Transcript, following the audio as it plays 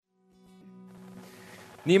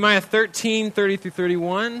Nehemiah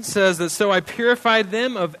 13:30-31 says that, "So I purified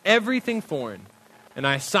them of everything foreign, and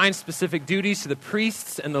I assigned specific duties to the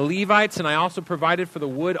priests and the Levites, and I also provided for the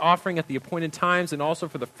wood offering at the appointed times and also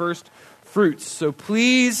for the first fruits. So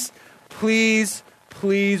please, please,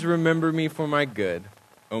 please remember me for my good,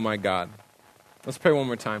 oh my God." Let's pray one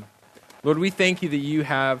more time. Lord, we thank you that you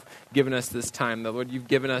have given us this time, that, Lord, you've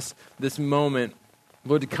given us this moment,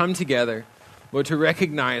 Lord, to come together, Lord, to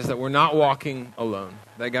recognize that we're not walking alone.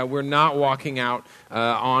 That, God, we're not walking out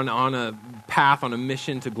on a path, on a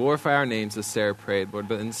mission to glorify our names, as Sarah prayed, Lord,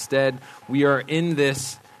 but instead we are in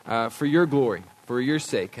this for your glory, for your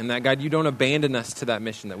sake. And that, God, you don't abandon us to that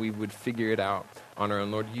mission, that we would figure it out on our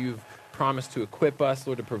own. Lord, you've promised to equip us,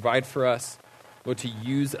 Lord, to provide for us, Lord, to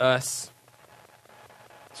use us.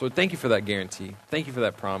 So Lord, thank you for that guarantee. Thank you for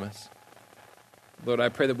that promise. Lord, I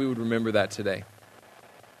pray that we would remember that today.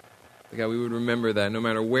 God, we would remember that no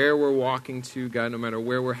matter where we're walking to, God, no matter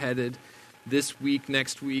where we're headed, this week,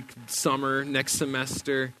 next week, summer, next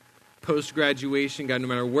semester, post-graduation, God, no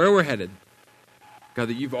matter where we're headed, God,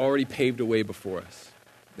 that you've already paved a way before us.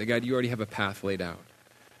 That, God, you already have a path laid out.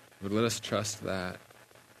 Lord, let us trust that.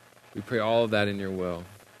 We pray all of that in your will.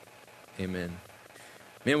 Amen.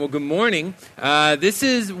 Man, well, good morning. This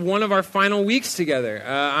is one of our final weeks together.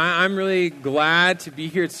 I'm really glad to be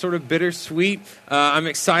here. It's sort of bittersweet. I'm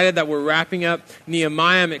excited that we're wrapping up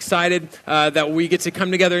Nehemiah. I'm excited that we get to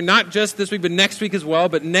come together, not just this week, but next week as well.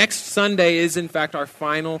 But next Sunday is, in fact, our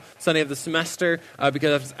final Sunday of the semester,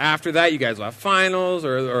 because after that, you guys will have finals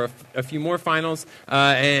or a few more finals,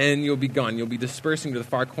 and you'll be gone. You'll be dispersing to the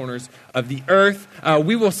far corners of the earth.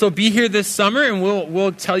 We will still be here this summer, and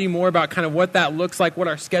we'll tell you more about kind of what that looks like,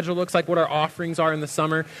 what our schedule looks like, what our offerings are in the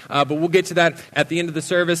summer, but we'll get to that at the end of the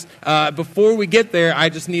service. Before we get there, I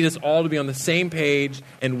just need us all to be on the same page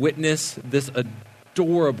and witness this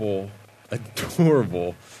adorable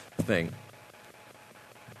thing.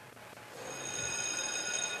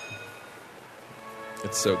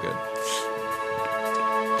 It's so good.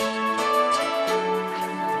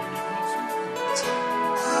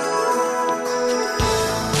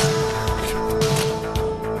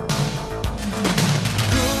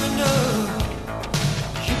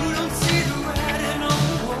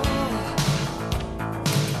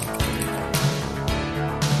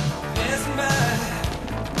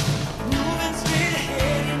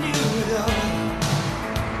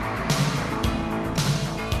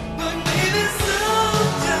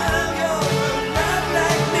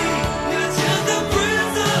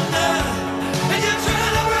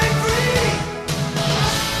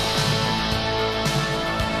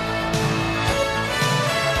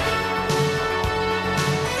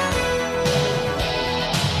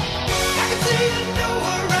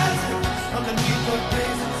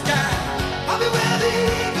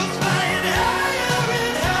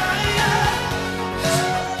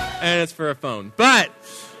 It's for a phone. But,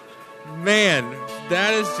 man,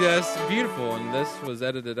 that is just beautiful. And this was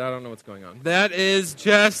edited. I don't know what's going on. That is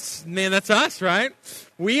just, man, that's us, right?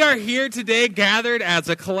 We are here today gathered as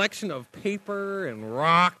a collection of paper and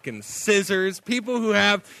rock and scissors. People who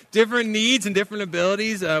have different needs and different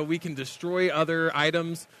abilities. We can destroy other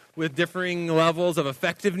items with differing levels of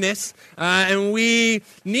effectiveness. And we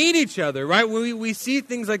need each other, right? We see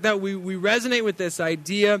things like that. We resonate with this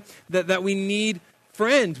idea that we need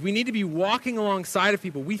friends. We need to be walking alongside of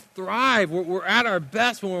people. We thrive. We're at our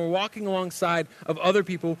best when we're walking alongside of other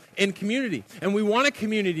people in community. And we want a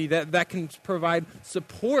community that can provide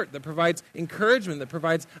support, that provides encouragement, that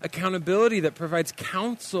provides accountability, that provides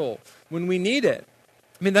counsel when we need it.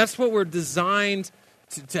 I mean, that's what we're designed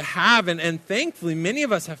to have, and thankfully, many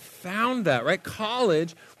of us have found that, right?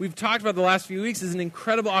 College, we've talked about the last few weeks, is an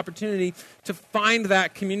incredible opportunity to find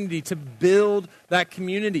that community, to build that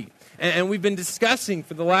community. And we've been discussing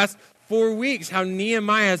for the last 4 weeks how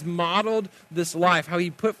Nehemiah has modeled this life, how he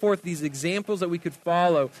put forth these examples that we could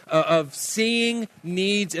follow of seeing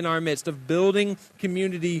needs in our midst, of building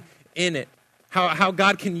community in it. How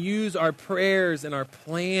God can use our prayers and our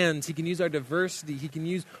plans. He can use our diversity. He can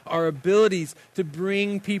use our abilities to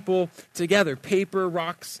bring people together. Paper,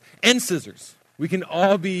 rocks, and scissors. We can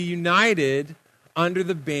all be united under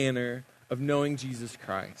the banner of knowing Jesus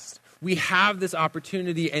Christ. We have this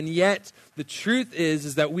opportunity, and yet the truth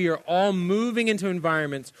is that we are all moving into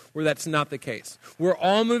environments where that's not the case. We're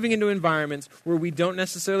all moving into environments where we don't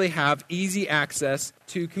necessarily have easy access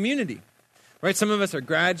to community. Right? Some of us are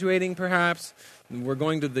graduating, perhaps. We're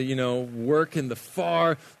going to work in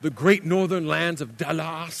the great northern lands of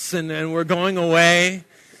Dallas, and we're going away.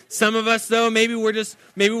 Some of us, though, maybe we're just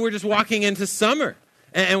walking into summer.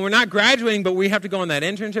 And we're not graduating, but we have to go on that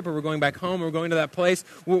internship, or we're going back home, or we're going to that place.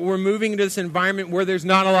 We're moving into this environment where there's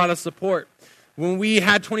not a lot of support. When we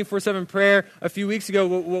had 24/7 prayer a few weeks ago,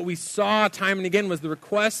 what we saw time and again was the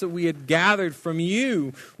requests that we had gathered from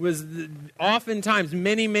you was oftentimes,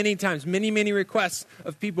 many requests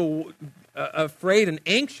of people afraid and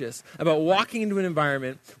anxious about walking into an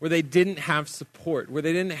environment where they didn't have support, where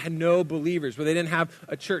they didn't have no believers, where they didn't have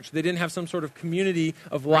a church, they didn't have some sort of community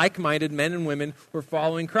of like-minded men and women who are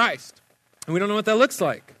following Christ. And we don't know what that looks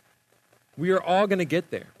like. We are all going to get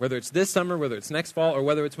there, whether it's this summer, whether it's next fall, or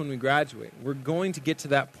whether it's when we graduate. We're going to get to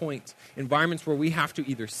that point, environments where we have to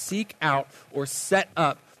either seek out or set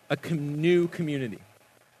up a new community.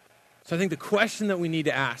 So I think the question that we need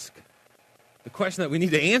to ask, the question that we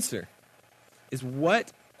need to answer, is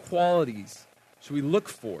what qualities should we look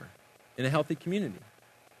for in a healthy community?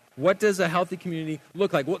 What does a healthy community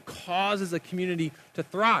look like? What causes a community to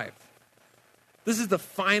thrive? This is the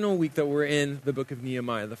final week that we're in the book of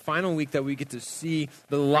Nehemiah, the final week that we get to see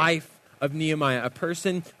the life of Nehemiah, a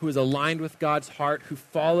person who is aligned with God's heart, who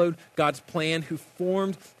followed God's plan, who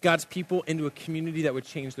formed God's people into a community that would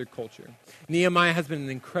change their culture. Nehemiah has been an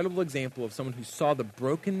incredible example of someone who saw the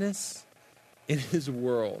brokenness in his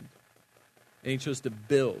world, and he chose to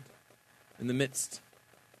build in the midst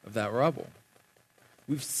of that rubble.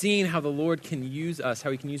 We've seen how the Lord can use us,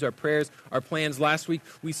 how he can use our prayers, our plans. Last week,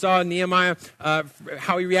 we saw Nehemiah,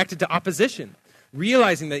 how he reacted to opposition,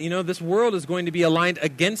 realizing that, this world is going to be aligned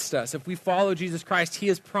against us. If we follow Jesus Christ, he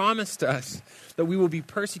has promised us that we will be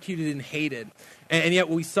persecuted and hated. And yet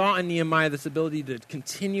we saw in Nehemiah this ability to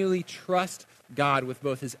continually trust God with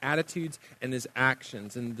both his attitudes and his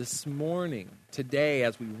actions. And this morning, today,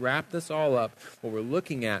 as we wrap this all up, what we're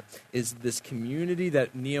looking at is this community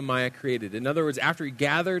that Nehemiah created. In other words, after he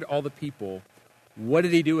gathered all the people, what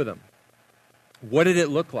did he do with them? What did it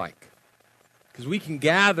look like? Because we can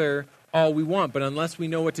gather all we want, but unless we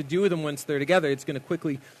know what to do with them once they're together, it's going to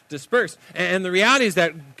quickly disperse. And the reality is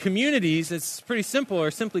that communities, it's pretty simple,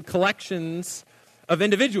 are simply collections of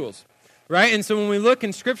individuals. Right? And so when we look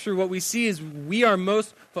in Scripture, what we see is we are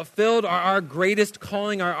most fulfilled, our greatest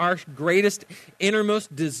calling, our greatest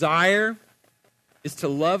innermost desire is to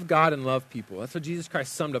love God and love people. That's what Jesus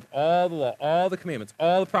Christ summed up all the law, all the commandments,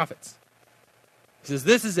 all the prophets. He says,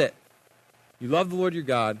 this is it. You love the Lord your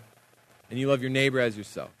God, and you love your neighbor as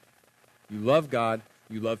yourself. You love God,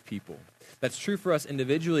 you love people. That's true for us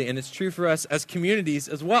individually, and it's true for us as communities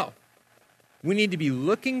as well. We need to be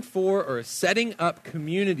looking for or setting up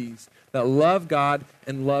communities that love God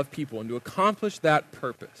and love people. And to accomplish that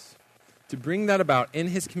purpose, to bring that about in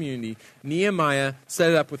his community, Nehemiah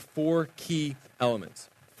set it up with 4 key elements.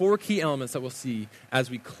 4 key elements that we'll see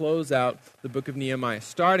as we close out the book of Nehemiah.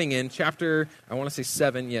 Starting in chapter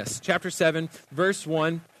 7, verse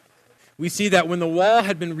 1. We see that when the wall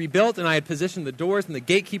had been rebuilt and I had positioned the doors and the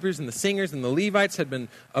gatekeepers and the singers and the Levites had been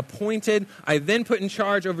appointed, I then put in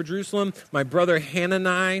charge over Jerusalem my brother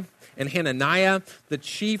Hananiah, the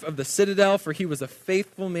chief of the citadel, for he was a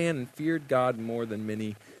faithful man and feared God more than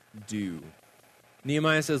many do.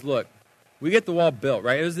 Nehemiah says, look, we get the wall built,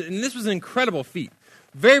 right? And this was an incredible feat.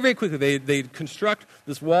 Very, very quickly, they construct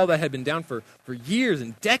this wall that had been down for years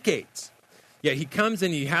and decades. Yet he comes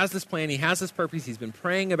in, he has this plan, he has this purpose, he's been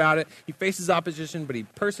praying about it, he faces opposition, but he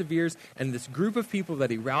perseveres, and this group of people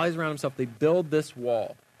that he rallies around himself, they build this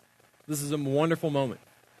wall. This is a wonderful moment.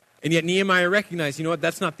 And yet Nehemiah recognized, you know what,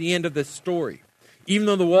 that's not the end of this story. Even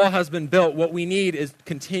though the wall has been built, what we need is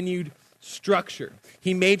continued structure.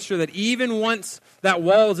 He made sure that even once that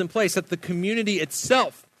wall is in place, that the community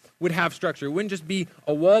itself would have structure. It wouldn't just be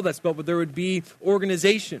a wall that's built, but there would be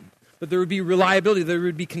organization. That there would be reliability, there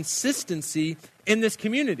would be consistency in this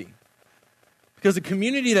community. Because a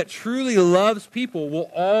community that truly loves people will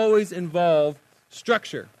always involve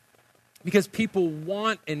structure. Because people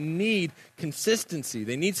want and need consistency.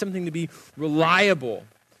 They need something to be reliable.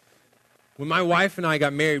 When my wife and I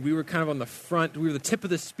got married, we were kind of on the front, we were the tip of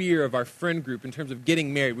the spear of our friend group in terms of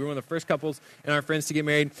getting married. We were one of the first couples in our friends to get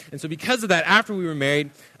married. And so because of that, after we were married,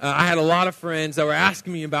 I had a lot of friends that were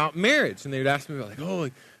asking me about marriage. And they would ask me about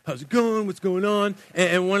how's it going? What's going on?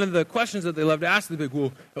 And one of the questions that they love to ask, they'd be like,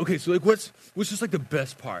 well, okay, so what's just the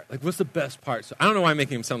best part? What's the best part? So I don't know why I'm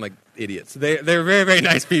making them sound like idiots. They're very, very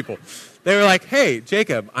nice people. They were like, hey,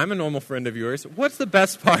 Jacob, I'm a normal friend of yours. What's the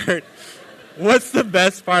best part? What's the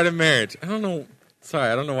best part of marriage? I don't know.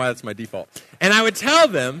 Sorry, I don't know why that's my default. And I would tell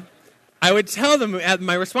them,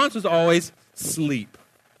 my response was always sleep.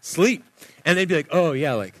 Sleep. And they'd be like, oh,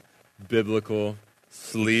 yeah, biblical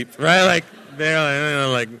sleep, right?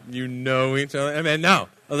 They're each other. I mean, no.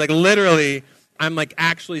 I was like, literally, I'm like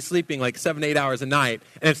actually sleeping like 7 to 8 hours a night,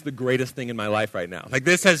 and it's the greatest thing in my life right now. Like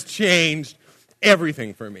this has changed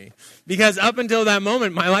everything for me. Because up until that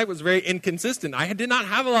moment, my life was very inconsistent. I did not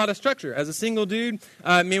have a lot of structure. As a single dude,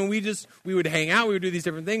 we would hang out, we would do these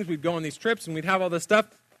different things, we'd go on these trips, and we'd have all this stuff.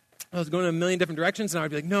 I was going in a million different directions, and I'd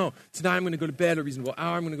be like, no, tonight I'm going to go to bed a reasonable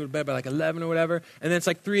hour. I'm going to go to bed by like 11 or whatever. And then it's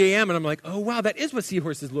like 3 a.m., and I'm like, oh, wow, that is what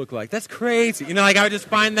seahorses look like. That's crazy. You know, like I would just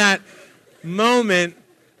find that moment,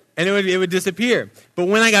 and it would disappear. But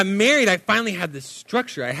when I got married, I finally had this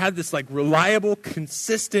structure. I had this like reliable,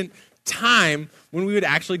 consistent time when we would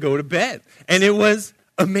actually go to bed. And it was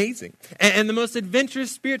amazing. And the most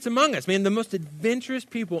adventurous spirits among us, man, the most adventurous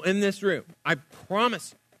people in this room, I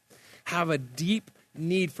promise you, have a deep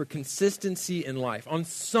need for consistency in life on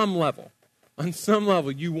some level. On some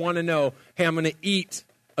level, you want to know, hey, I'm going to eat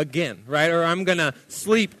again, right? Or I'm going to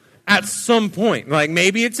sleep at some point. Like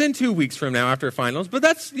maybe it's in 2 weeks from now after finals, but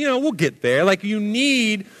that's, we'll get there. Like you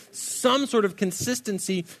need some sort of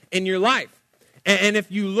consistency in your life. And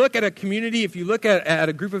if you look at a community, if you look at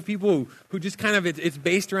a group of people who just kind of, it's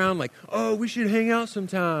based around like, oh, we should hang out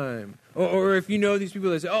sometime. Or if you know these people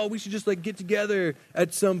that say, oh, we should just like get together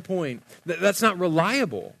at some point. That's not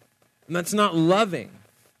reliable. And that's not loving.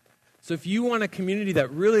 So if you want a community that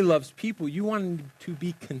really loves people, you want them to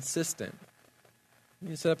be consistent. You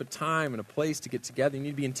need to set up a time and a place to get together. You need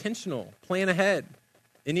to be intentional. Plan ahead.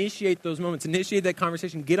 Initiate those moments. Initiate that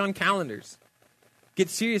conversation. Get on calendars. Get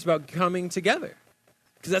serious about coming together.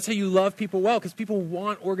 Because that's how you love people well. Because people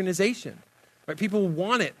want organization. Right? People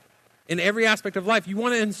want it in every aspect of life. You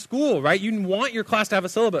want it in school, right? You want your class to have a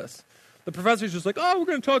syllabus. The professor's just like, oh, we're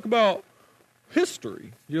going to talk about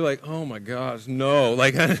history. You're like, oh my gosh, no.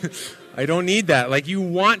 Like, I don't need that. Like, you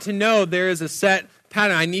want to know there is a set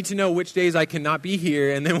pattern. I need to know which days I cannot be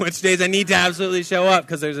here and then which days I need to absolutely show up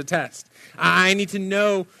because there's a test. I need to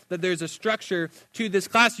know that there's a structure to this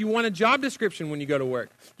class. You want a job description when you go to work.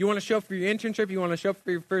 You want to show up for your internship. You want to show up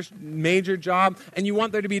for your first major job. And you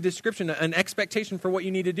want there to be a description, an expectation for what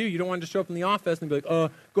you need to do. You don't want to show up in the office and be like, go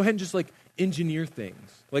ahead and just like engineer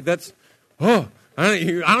things. Like that's, I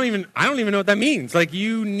don't even know what that means. Like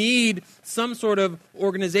you need some sort of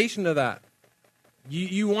organization to that.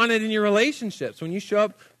 You want it in your relationships. When you show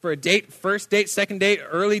up for a date, first date, second date,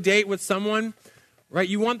 early date with someone, right?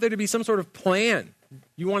 You want there to be some sort of plan.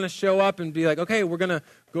 You want to show up and be like, okay, we're going to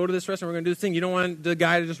go to this restaurant, we're going to do this thing. You don't want the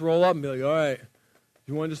guy to just roll up and be like, all right,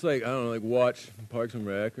 you want to just like, I don't know, like watch Parks and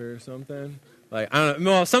Rec or something? Like, I don't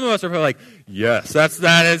know. Well, some of us are probably like, yes,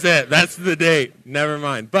 that is it. That's the date. Never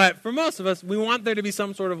mind. But for most of us, we want there to be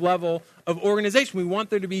some sort of level of organization. We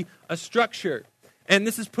want there to be a structure. And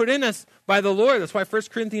this is put in us by the Lord. That's why 1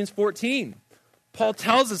 Corinthians 14, Paul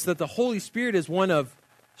tells us that the Holy Spirit is one of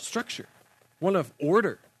structure, one of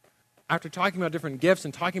order. After talking about different gifts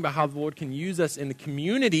and talking about how the Lord can use us in the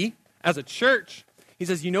community as a church, he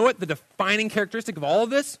says, you know what? The defining characteristic of all of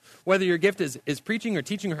this, whether your gift is preaching or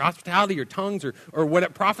teaching or hospitality or tongues or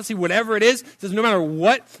what prophecy, whatever it is, he says no matter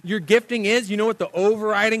what your gifting is, you know what the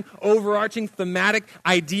overarching thematic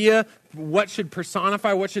idea, what should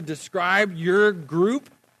personify, what should describe your group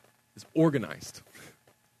is organized.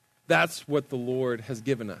 That's what the Lord has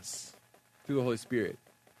given us through the Holy Spirit.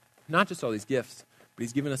 Not just all these gifts, but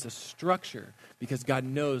he's given us a structure because God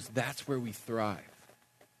knows that's where we thrive.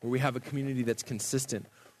 Where we have a community that's consistent,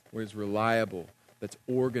 where it's reliable, that's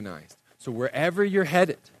organized. So wherever you're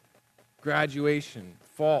headed, graduation,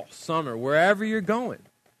 fall, summer, wherever you're going,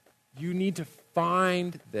 you need to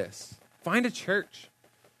find this. Find a church.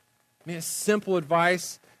 I mean, it's simple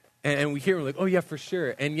advice, and we hear it, we're like, oh yeah, for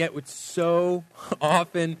sure. And yet it's so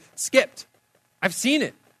often skipped. I've seen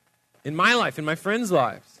it in my life, in my friends'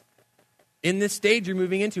 lives. In this stage you're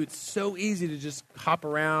moving into, it's so easy to just hop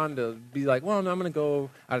around, to be like, well, no, I'm going to go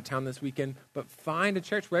out of town this weekend. But find a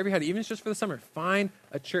church wherever you're headed, even if it's just for the summer. Find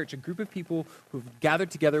a church, a group of people who've gathered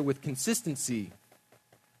together with consistency.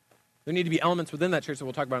 There need to be elements within that church that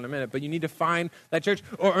we'll talk about in a minute, but you need to find that church.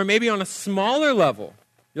 Or maybe on a smaller level.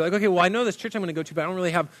 You're like, okay, well, I know this church I'm going to go to, but I don't really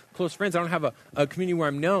have close friends. I don't have a community where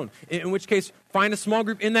I'm known. In which case, find a small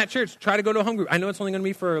group in that church. Try to go to a home group. I know it's only going to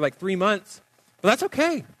be for like 3 months, but that's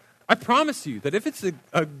okay. I promise you that if it's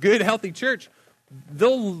a good, healthy church,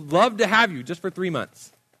 they'll love to have you just for 3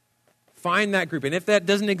 months. Find that group. And if that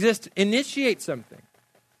doesn't exist, initiate something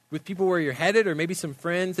with people where you're headed, or maybe some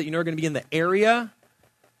friends that you know are going to be in the area.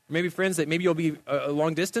 Maybe friends that maybe you'll be a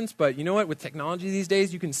long distance, but you know what? With technology these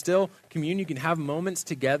days, you can still commune. You can have moments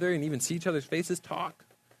together and even see each other's faces, talk.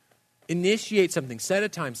 Initiate something. Set a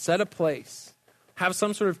time. Set a place. Have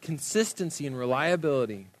some sort of consistency and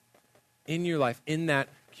reliability in your life, in that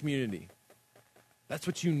community. That's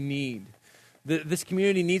what you need. this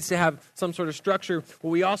community needs to have some sort of structure.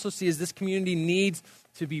 What we also see is this community needs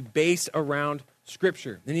to be based around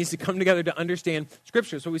Scripture. It needs to come together to understand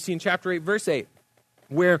Scripture. So we see in chapter 8, verse 8,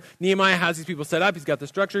 where Nehemiah has these people set up. He's got the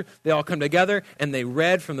structure. They all come together, and they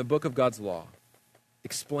read from the book of God's law,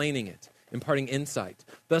 explaining it, imparting insight.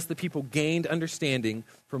 Thus the people gained understanding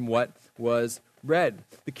from what was read.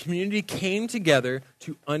 The community came together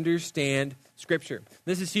to understand Scripture.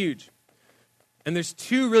 This is huge. And there's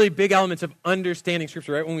two really big elements of understanding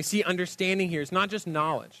Scripture, right? When we see understanding here, it's not just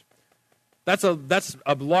knowledge. That's a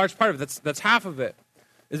large part of it. That's half of it,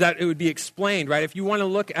 is that it would be explained, right? If you want to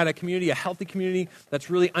look at a community, a healthy community that's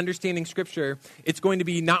really understanding Scripture, it's going to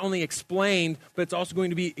be not only explained, but it's also going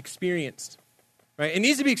to be experienced, right? It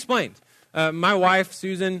needs to be explained. My wife,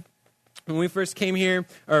 Susan, when we first came here,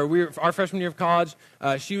 or our freshman year of college,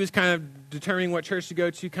 she was kind of determining what church to go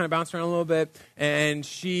to, kind of bounced around a little bit, and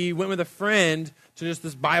she went with a friend to just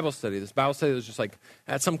this Bible study. This Bible study was just like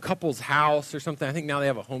at some couple's house or something. I think now they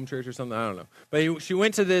have a home church or something. I don't know. But she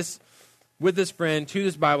went to this with this friend to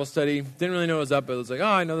this Bible study. Didn't really know what was up, but it was like, oh,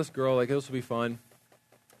 I know this girl. Like, this will be fun.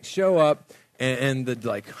 Show up, and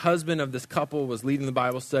the husband of this couple was leading the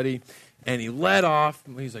Bible study, and he led off.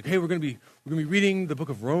 He's like, hey, we're gonna be reading the book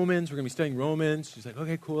of Romans. We're gonna be studying Romans. She's like,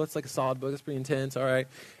 okay, cool. That's like a solid book. That's pretty intense. All right.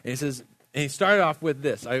 And he started off with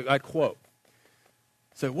this. I quote.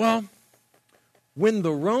 So, well, when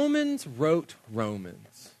the Romans wrote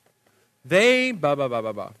Romans, they blah blah blah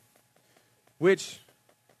blah blah, which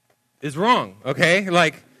is wrong. Okay,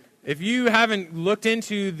 like, if you haven't looked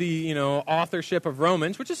into the authorship of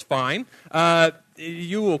Romans, which is fine,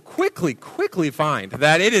 you will quickly find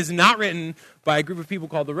that it is not written by a group of people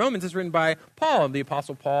called the Romans. It's written by Paul, the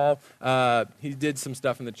Apostle Paul. He did some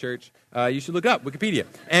stuff in the church. You should look up Wikipedia.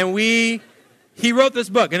 And he wrote this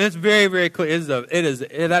book, and it's very, very clear.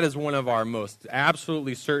 That is one of our most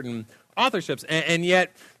absolutely certain authorships. And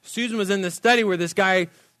yet, Susan was in this study where this guy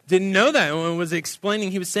didn't know that and was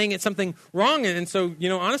explaining, he was saying it's something wrong. And so,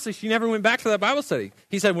 honestly, she never went back to that Bible study.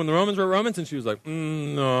 He said, when the Romans wrote Romans, and she was like,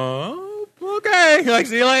 no, okay. Like,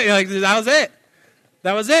 see you later. Like, that was it.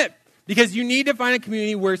 That was it. Because you need to find a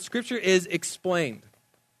community where Scripture is explained,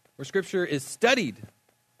 where Scripture is studied,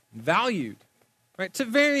 valued, right, to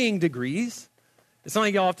varying degrees. It's not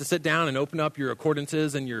like y'all have to sit down and open up your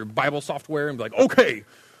accordances and your Bible software and be like, okay,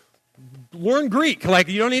 learn Greek. Like,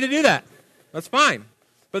 you don't need to do that. That's fine.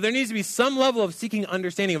 But there needs to be some level of seeking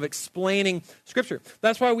understanding, of explaining Scripture.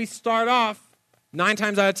 That's why we start off 9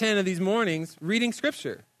 times out of 10 of these mornings reading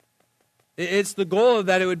Scripture. It's the goal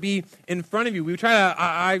that it would be in front of you.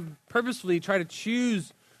 I purposefully try to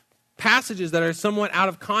choose passages that are somewhat out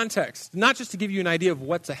of context, not just to give you an idea of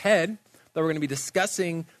what's ahead that we're going to be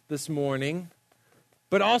discussing this morning,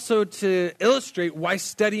 but also to illustrate why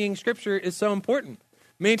studying Scripture is so important.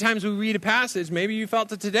 Many times we read a passage, maybe you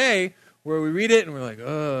felt it today, where we read it and we're like,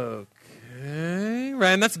 okay,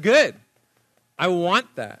 right? And that's good. I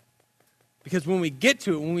want that. Because when we get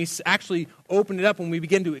to it, when we actually open it up, when we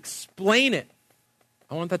begin to explain it,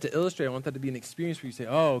 I want that to illustrate. I want that to be an experience where you say,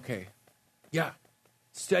 oh, okay, yeah,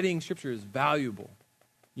 studying Scripture is valuable.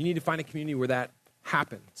 You need to find a community where that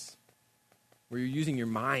happens, where you're using your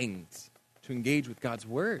minds to engage with God's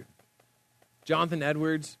Word. Jonathan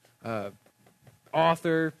Edwards,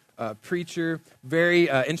 author, preacher, very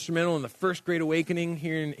instrumental in the First Great Awakening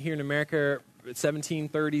here in America,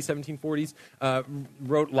 1730s, 1740s,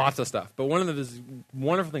 wrote lots of stuff. But one of his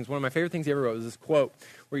wonderful things, one of my favorite things he ever wrote was this quote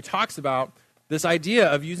where he talks about this idea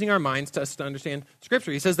of using our minds to understand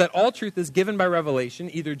Scripture. He says that all truth is given by revelation,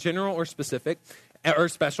 either general or specific or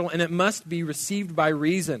special, and it must be received by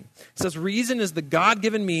reason. He says reason is the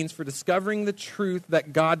God-given means for discovering the truth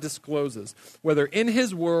that God discloses, whether in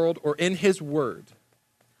His world or in His Word.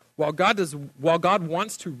 While God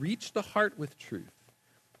wants to reach the heart with truth,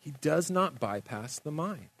 He does not bypass the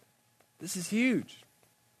mind. This is huge.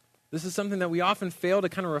 This is something that we often fail to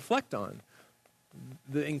kind of reflect on.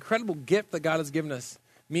 The incredible gift that God has given us,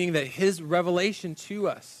 meaning that His revelation to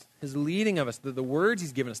us, His leading of us, the words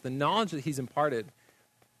He's given us, the knowledge that He's imparted,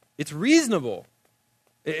 it's reasonable.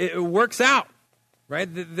 It works out. Right?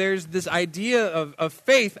 There's this idea of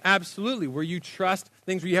faith, absolutely, where you trust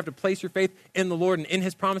things, where you have to place your faith in the Lord and in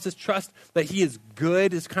His promises. Trust that He is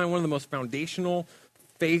good is kind of one of the most foundational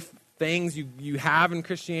faith things you have in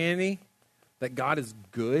Christianity, that God is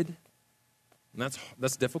good. And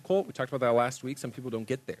that's difficult. We talked about that last week. Some people don't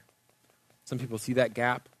get there. Some people see that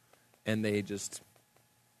gap and they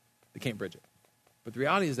can't bridge it. But the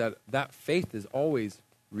reality is that faith is always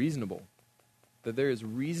reasonable. That there is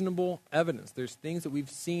reasonable evidence. There's things that we've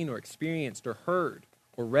seen or experienced or heard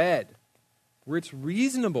or read where it's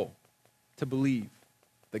reasonable to believe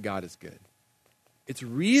that God is good. It's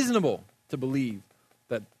reasonable to believe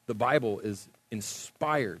that the Bible is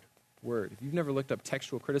inspired word. If you've never looked up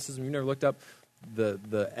textual criticism, you've never looked up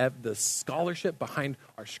the scholarship behind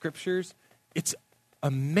our scriptures, it's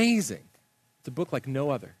amazing. It's a book like no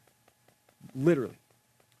other. Literally.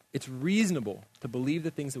 It's reasonable to believe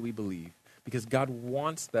the things that we believe because God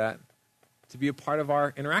wants that to be a part of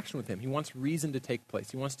our interaction with him. He wants reason to take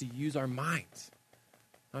place. He wants to use our minds,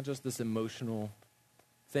 not just this emotional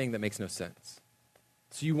thing that makes no sense.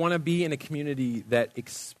 So you want to be in a community that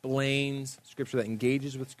explains Scripture, that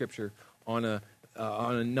engages with Scripture on a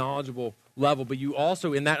knowledgeable level. But you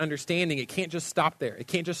also, in that understanding, it can't just stop there. It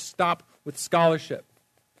can't just stop with scholarship.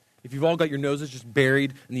 If you've all got your noses just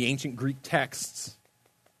buried in the ancient Greek texts,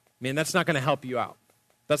 man, that's not going to help you out.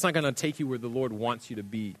 That's not going to take you where the Lord wants you to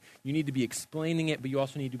be. You need to be explaining it, but you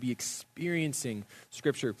also need to be experiencing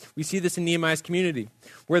Scripture. We see this in Nehemiah's community,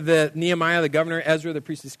 where Nehemiah, the governor, Ezra, the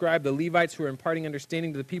priestly scribe, the Levites who are imparting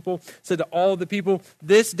understanding to the people, said to all of the people,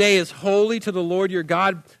 "This day is holy to the Lord your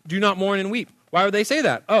God. Do not mourn and weep." Why would they say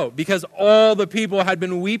that? Oh, because all the people had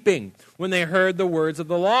been weeping when they heard the words of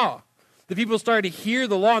the law. The people started to hear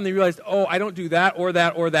the law and they realized, oh, I don't do that or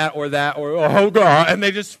that or that or that or oh God, and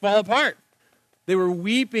they just fall apart. They were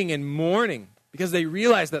weeping and mourning because they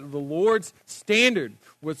realized that the Lord's standard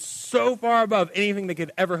was so far above anything they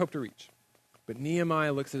could ever hope to reach. But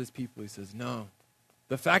Nehemiah looks at his people. He says, no,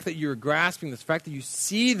 the fact that you're grasping this, the fact that you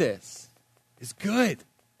see this is good.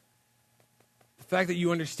 The fact that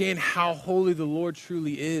you understand how holy the Lord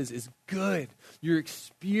truly is good. You're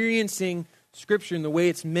experiencing Scripture in the way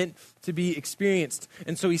it's meant to be experienced.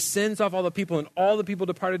 And so he sends off all the people, and all the people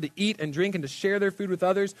departed to eat and drink and to share their food with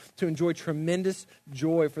others, to enjoy tremendous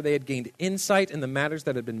joy, for they had gained insight in the matters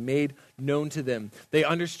that had been made known to them. They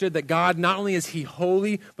understood that God, not only is he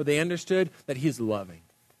holy, but they understood that he is loving.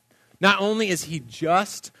 Not only is he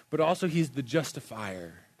just, but also he's the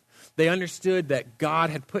justifier. They understood that God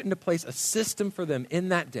had put into place a system for them in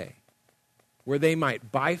that day where they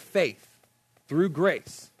might, by faith, through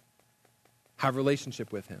grace, have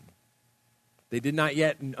relationship with him. They did not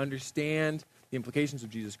yet understand the implications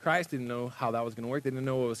of Jesus Christ. They didn't know how that was going to work. They didn't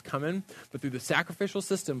know what was coming. But through the sacrificial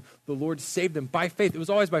system, the Lord saved them by faith. It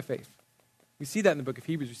was always by faith. We see that in the book of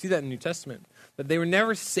Hebrews. We see that in the New Testament. That they were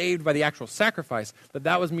never saved by the actual sacrifice, but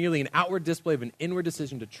that was merely an outward display of an inward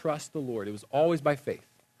decision to trust the Lord. It was always by faith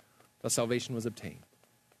that salvation was obtained.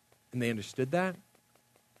 And they understood that.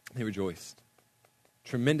 They rejoiced.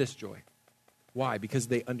 Tremendous joy. Why? Because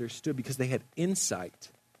they understood, because they had insight.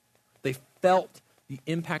 They felt the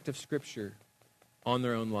impact of Scripture on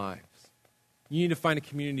their own lives. You need to find a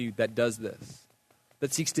community that does this,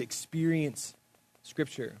 that seeks to experience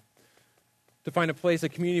Scripture. To find a place, a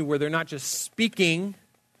community where they're not just speaking,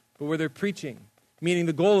 but where they're preaching. Meaning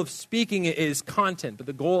the goal of speaking is content, but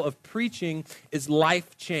the goal of preaching is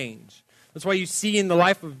life change. That's why you see in the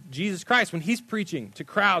life of Jesus Christ, when he's preaching to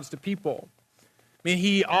crowds, to people, I mean,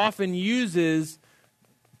 he often uses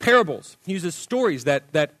parables. He uses stories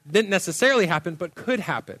that didn't necessarily happen, but could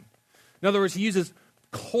happen. In other words, he uses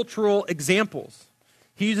cultural examples.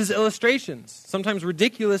 He uses illustrations, sometimes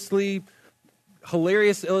ridiculously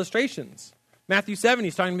hilarious illustrations. Matthew 7,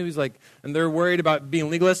 he's talking to people, he's like, and they're worried about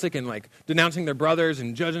being legalistic and like denouncing their brothers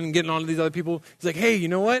and judging and getting on to these other people. He's like, hey, you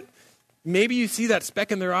know what? Maybe you see that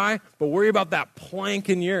speck in their eye, but worry about that plank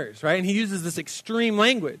in yours, right? And he uses this extreme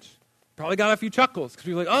language. Probably got a few chuckles because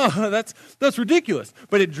people are like, oh, that's ridiculous.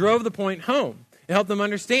 But it drove the point home. It helped them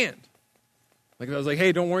understand. Like I was like,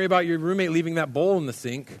 hey, don't worry about your roommate leaving that bowl in the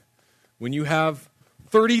sink when you have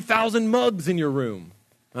 30,000 mugs in your room.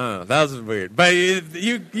 Oh, that was weird. But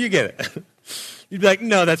you get it. You'd be like,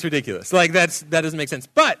 no, that's ridiculous. Like that doesn't make sense.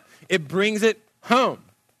 But it brings it home.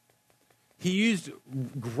 He used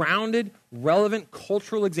grounded, relevant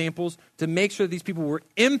cultural examples to make sure that these people were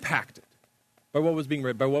impacted by what was being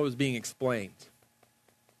read, by what was being explained.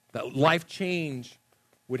 That life change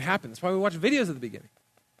would happen. That's why we watch videos at the beginning.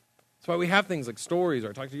 That's why we have things like stories, or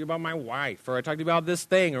I talk to you about my wife, or I talk to you about this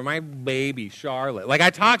thing, or my baby, Charlotte. Like I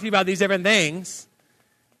talk to you about these different things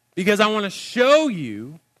because I want to show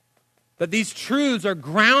you that these truths are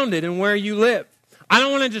grounded in where you live. I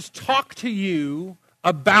don't want to just talk to you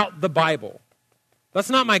about the Bible. That's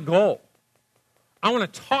not my goal. I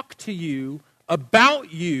want to talk to you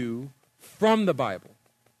about you from the Bible.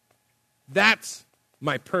 That's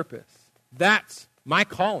my purpose. That's my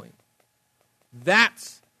calling.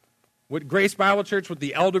 That's what Grace Bible Church, with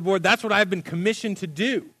the elder board, that's what I've been commissioned to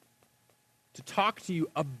do. To talk to you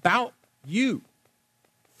about you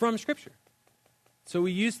from Scripture. So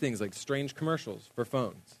we use things like strange commercials for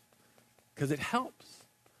phones because it helps.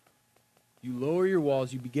 You lower your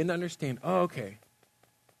walls, you begin to understand, oh, okay.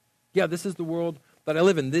 Yeah, this is the world that I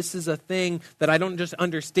live in. This is a thing that I don't just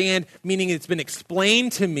understand, meaning it's been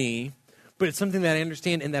explained to me, but it's something that I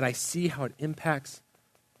understand and that I see how it impacts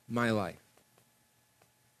my life.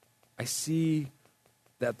 I see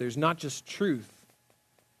that there's not just truth,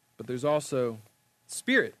 but there's also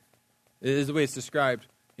spirit. It is the way it's described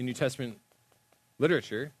in New Testament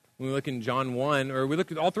literature. When we look in John 1, or we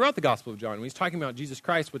look at all throughout the Gospel of John, when he's talking about Jesus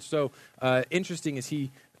Christ, what's so interesting is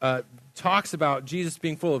he talks about Jesus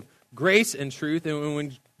being full of grace and truth. And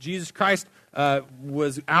when Jesus Christ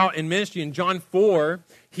was out in ministry in John 4,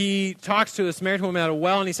 he talks to the Samaritan woman at a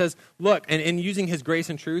well, and he says, look, and using his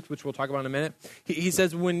grace and truth, which we'll talk about in a minute, he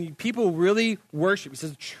says when people really worship, he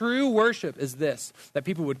says true worship is this, that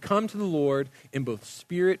people would come to the Lord in both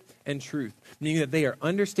spirit and truth, meaning that they are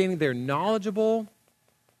understanding, they're knowledgeable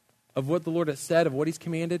of what the Lord has said, of what he's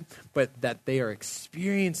commanded, but that they are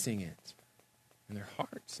experiencing it in their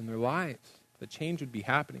hearts, in their lives. The change would be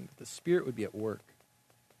happening, that the Spirit would be at work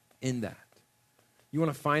in that. You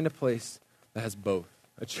want to find a place that has both,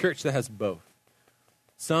 a church that has both.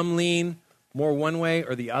 Some lean more one way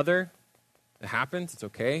or the other. It happens. It's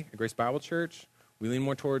okay. At Grace Bible Church, we lean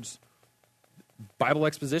more towards Bible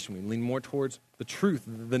exposition. We lean more towards the truth,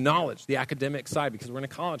 the knowledge, the academic side, because we're in a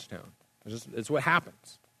college town. It's what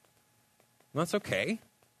happens. And that's okay.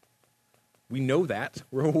 We know that.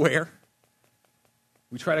 We're aware.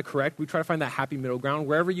 We try to correct. We try to find that happy middle ground.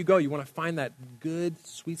 Wherever you go, you want to find that good,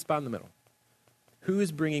 sweet spot in the middle. Who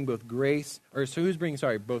is bringing both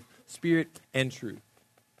both spirit and truth?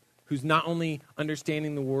 Who's not only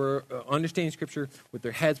understanding the word, understanding Scripture with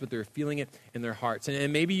their heads, but they're feeling it in their hearts.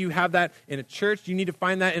 And maybe you have that in a church. You need to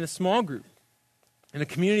find that in a small group, in a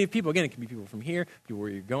community of people. Again, it can be people from here, people where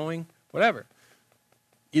you're going, whatever.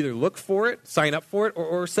 Either look for it, sign up for it,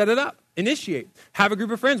 or set it up. Initiate. Have a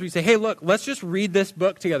group of friends where you say, hey, look, let's just read this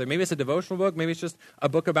book together. Maybe it's a devotional book. Maybe it's just a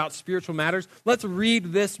book about spiritual matters. Let's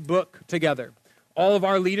read this book together. All of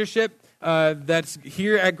our leadership that's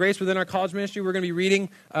here at Grace within our college ministry, we're going to be reading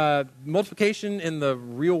Multiplication in the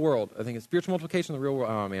Real World. I think it's Spiritual Multiplication in the Real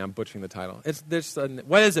World. Oh, man, I'm butchering the title.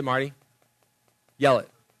 What is it, Marty? Yell it.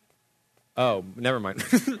 Oh, never mind.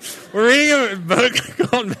 We're reading a book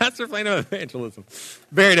called Master Plan of Evangelism.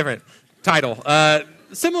 Very different title.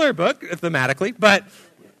 Similar book thematically, but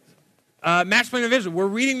Master Plan of Evangelism. We're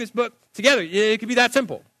reading this book together. It could be that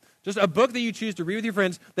simple. Just a book that you choose to read with your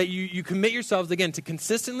friends, that you commit yourselves, again, to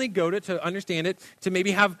consistently go to understand it, to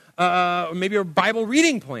maybe have maybe a Bible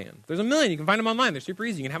reading plan. There's a million. You can find them online. They're super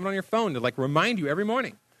easy. You can have it on your phone to remind you every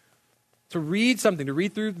morning to read something, to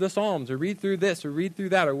read through the Psalms, or read through this, or read through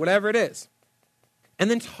that, or whatever it is. And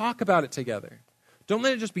then talk about it together. Don't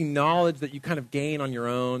let it just be knowledge that you kind of gain on your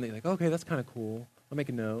own. That you're like, okay, that's kind of cool. I'll make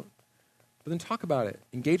a note. But then talk about it.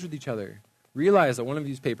 Engage with each other. Realize that one of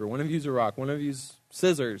you's paper, one of you's a rock, one of you's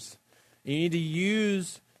scissors. And you need to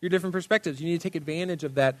use your different perspectives. You need to take advantage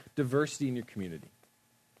of that diversity in your community.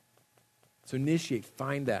 So initiate,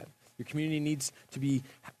 find that. Your community needs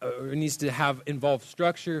to have involve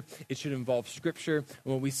structure. It should involve Scripture.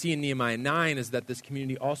 And what we see in Nehemiah 9 is that this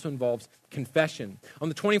community also involves confession. On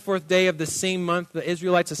the 24th day of the same month, the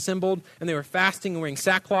Israelites assembled, and they were fasting and wearing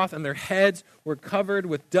sackcloth, and their heads were covered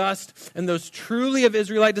with dust. And those truly of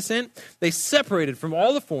Israelite descent, they separated from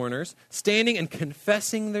all the foreigners, standing and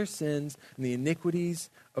confessing their sins and the iniquities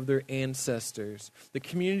of their ancestors. The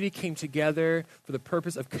community came together for the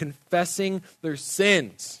purpose of confessing their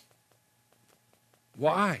sins.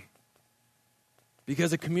 Why?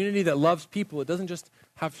 Because a community that loves people, it doesn't just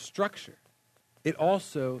have structure. It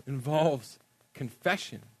also involves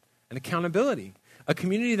confession and accountability. A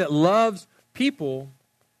community that loves people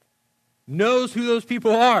knows who those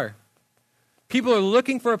people are. People are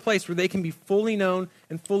looking for a place where they can be fully known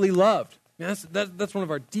and fully loved. Man, that's one of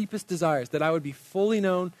our deepest desires, that I would be fully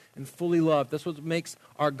known and fully loved. That's what makes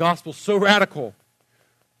our gospel so radical,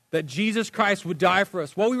 that Jesus Christ would die for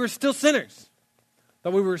us while we were still sinners.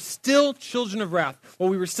 That we were still children of wrath, while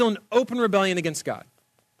we were still in open rebellion against God.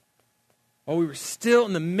 While we were still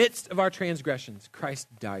in the midst of our transgressions, Christ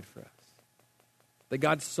died for us. That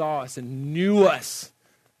God saw us and knew us,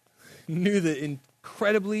 knew the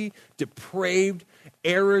incredibly depraved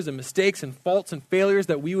errors and mistakes and faults and failures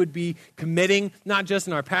that we would be committing, not just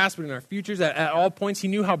in our past, but in our futures. At all points, He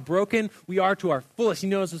knew how broken we are to our fullest. He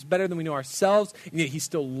knows us better than we know ourselves, and yet He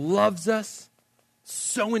still loves us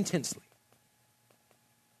so intensely.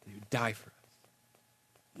 He would die for us,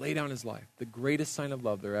 lay down His life, the greatest sign of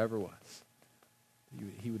love there ever was.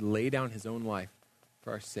 He would lay down His own life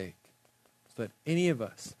for our sake, so that any of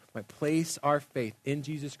us might place our faith in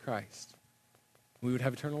Jesus Christ. We would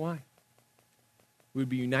have eternal life. We would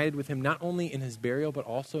be united with Him not only in His burial, but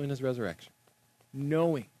also in His resurrection,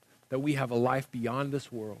 knowing that we have a life beyond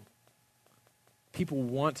this world. People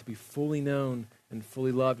want to be fully known and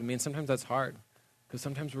fully loved. I mean, sometimes that's hard because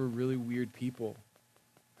sometimes we're really weird people,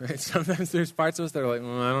 right? Sometimes there's parts of us that are like,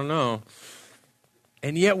 I don't know.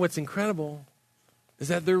 And yet what's incredible is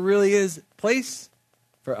that there really is place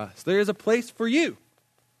for us. There is a place for you.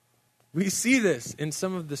 We see this in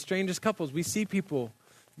some of the strangest couples. We see people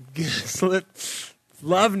slip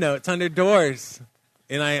love notes under doors.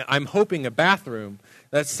 And I'm hoping a bathroom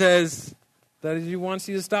that says that he wants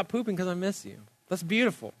you to stop pooping because I miss you. That's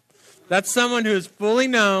beautiful. That's someone who is fully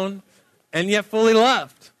known and yet fully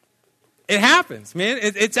loved. It happens, man.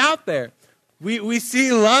 It's out there. We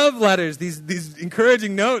see love letters, these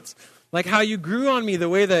encouraging notes, like how you grew on me the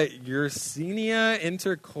way that Yersinia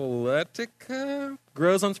intercalatica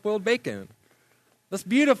grows on spoiled bacon. That's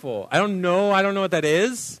beautiful. I don't know what that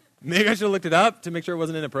is. Maybe I should have looked it up to make sure it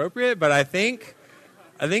wasn't inappropriate, but I think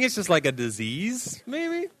it's just like a disease,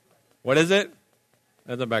 maybe. What is it?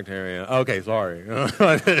 That's a bacteria. Okay, sorry.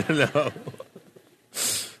 I didn't know.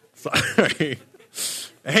 Sorry.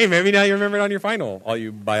 Hey, maybe now you remember it on your final, all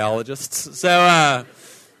you biologists. So, yeah,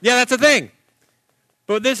 that's a thing.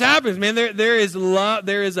 But this happens, man. There is love.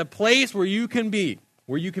 There is a place where you can be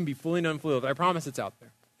fully known, fully loved. I promise it's out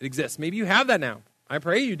there. It exists. Maybe you have that now. I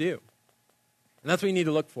pray you do. And that's what you need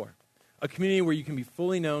to look for. A community where you can be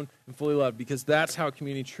fully known and fully loved, because that's how a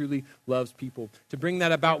community truly loves people. To bring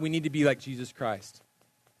that about, we need to be like Jesus Christ.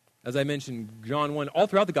 As I mentioned, John 1, all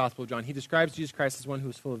throughout the Gospel of John, he describes Jesus Christ as one who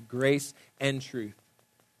is full of grace and truth.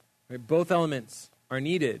 Right? Both elements are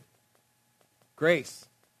needed. Grace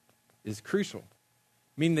is crucial,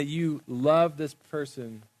 meaning that you love this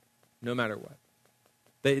person no matter what.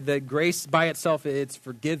 The grace by itself, it's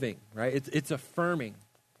forgiving, right? It's affirming.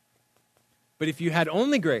 But if you had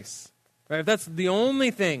only grace, right, if that's the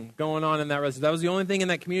only thing going on in that relationship, that was the only thing in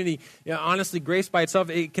that community, honestly, grace by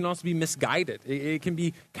itself, it can also be misguided. It can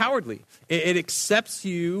be cowardly. It accepts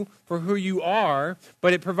you for who you are,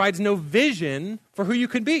 but it provides no vision for who you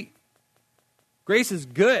could be. Grace is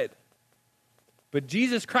good. But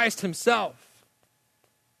Jesus Christ himself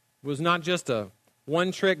was not just a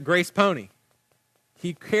one-trick grace pony.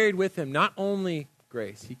 He carried with him not only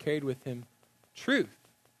grace, he carried with him truth.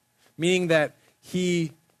 Meaning that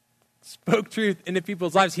he spoke truth into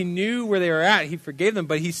people's lives. He knew where they were at. He forgave them,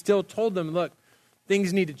 but he still told them, look,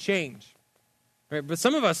 things need to change. Right? But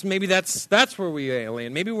some of us, maybe that's where we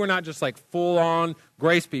land. Maybe we're not just like full-on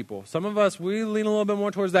grace people. Some of us, we lean a little bit more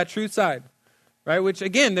towards that truth side. Right? Which,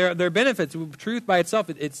 again, there are benefits. Truth by itself,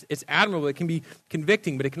 it's admirable. It can be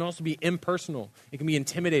convicting, but it can also be impersonal. It can be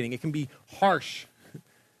intimidating. It can be harsh.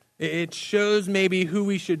 It shows maybe who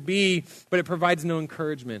we should be, but it provides no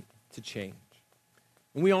encouragement to change.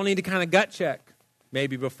 And we all need to kind of gut check,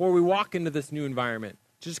 maybe, before we walk into this new environment.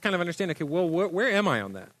 Just kind of understand, okay, well, where am I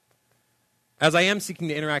on that? As I am seeking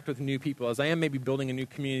to interact with new people, as I am maybe building a new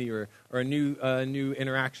community or a new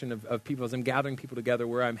interaction of people, as I'm gathering people together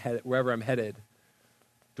wherever I'm headed,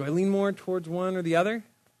 do I lean more towards one or the other?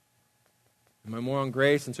 Am I more on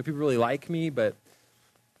grace, and so people really like me, but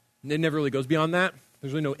it never really goes beyond that?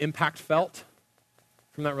 There's really no impact felt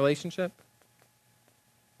from that relationship?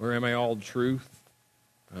 Or am I all truth?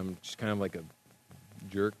 I'm just kind of like a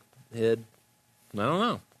jerk head? I don't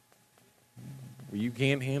know. You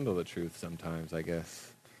can't handle the truth sometimes, I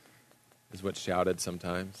guess, is what's shouted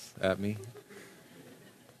sometimes at me.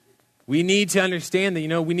 We need to understand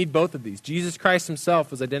that, we need both of these. Jesus Christ himself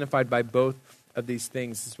was identified by both of these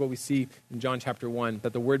things. This is what we see in John chapter 1,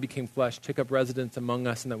 that the Word became flesh, took up residence among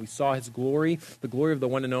us, and that we saw his glory, the glory of the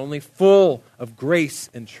one and only, full of grace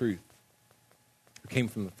and truth, who came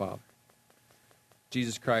from the Father.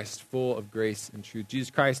 Jesus Christ, full of grace and truth. Jesus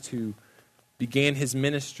Christ, who began his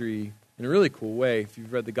ministry in a really cool way. If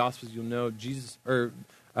you've read the Gospels, you'll know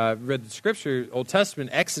read the Scripture, Old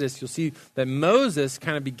Testament, Exodus, you'll see that Moses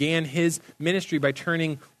kind of began his ministry by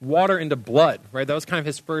turning water into blood, right? That was kind of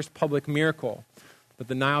his first public miracle, that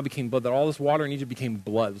the Nile became blood, that all this water in Egypt became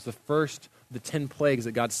blood. It was the first of the 10 plagues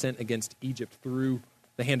that God sent against Egypt through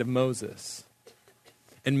the hand of Moses.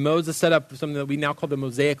 And Moses set up something that we now call the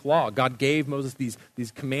Mosaic Law. God gave Moses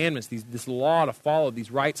these commandments, this law to follow,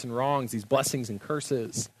 these rights and wrongs, these blessings and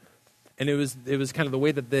curses. And it was kind of the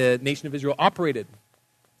way that the nation of Israel operated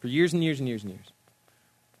for years and years and years and years.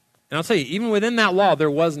 And I'll tell you, even within that law, there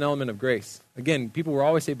was an element of grace. Again, people were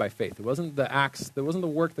always saved by faith. It wasn't the acts, it wasn't the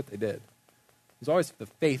work that they did. It was always the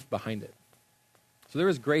faith behind it. So there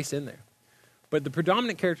was grace in there. But the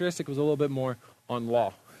predominant characteristic was a little bit more on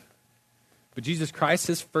law. But Jesus Christ,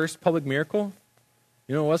 his first public miracle,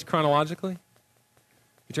 you know what it was chronologically?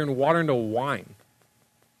 He turned water into wine.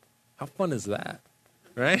 How fun is that?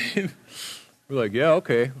 Right? We're like, yeah,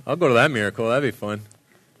 okay, I'll go to that miracle. That'd be fun.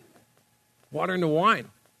 Water into wine.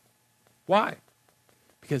 Why?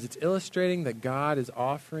 Because it's illustrating that God is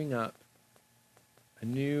offering up a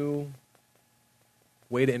new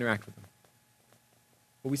way to interact with him.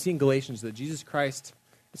 What we see in Galatians is that Jesus Christ,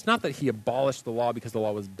 it's not that he abolished the law because the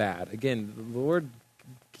law was bad. Again, the Lord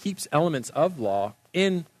keeps elements of law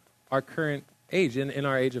in our current age, in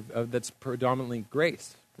our age of that's predominantly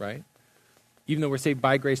grace, right? Even though we're saved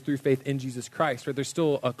by grace through faith in Jesus Christ, right? There's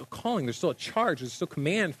still a calling, there's still a charge, there's still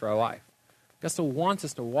command for our life. God still wants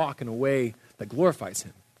us to walk in a way that glorifies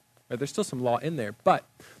him. Right? There's still some law in there, but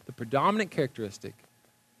the predominant characteristic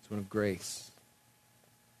is one of grace.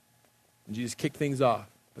 And Jesus kicked things off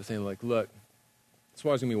by saying, like, look, this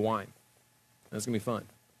water's going to be wine. And it's going to be fun.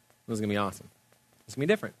 This is going to be awesome. It's going to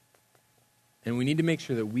be different. And we need to make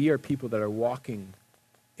sure that we are people that are walking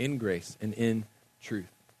in grace and in truth.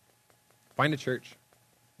 Find a church,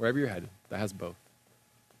 wherever you're headed, that has both.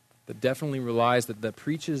 That definitely relies, that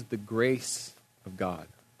preaches the grace of God.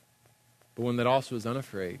 But one that also is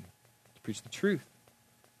unafraid to preach the truth,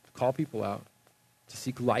 to call people out, to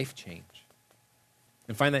seek life change.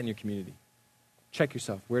 And find that in your community. Check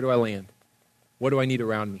yourself. Where do I land? What do I need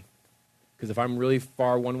around me? Because if I'm really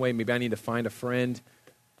far one way, maybe I need to find a friend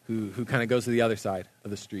who kind of goes to the other side of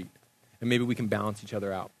the street. And maybe we can balance each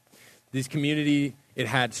other out. This community, it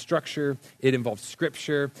had structure, it involved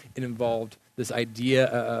scripture, it involved this idea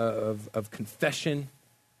of confession,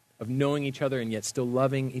 of knowing each other and yet still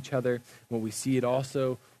loving each other. What we see, it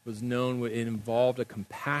also was known, it involved a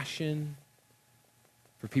compassion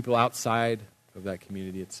for people outside of that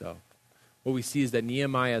community itself. What we see is that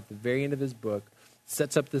Nehemiah, at the very end of his book,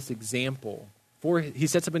 sets up this example. He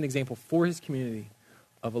sets up an example for his community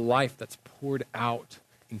of a life that's poured out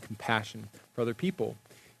in compassion for other people.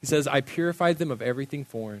 He says, I purified them of everything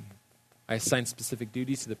foreign. I assigned specific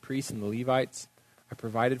duties to the priests and the Levites. I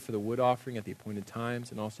provided for the wood offering at the appointed times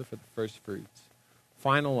and also for the first fruits.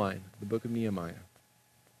 Final line, the book of Nehemiah.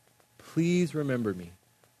 Please remember me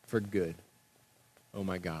for good, oh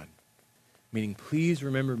my God. Meaning, please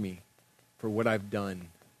remember me for what I've done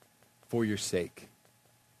for your sake.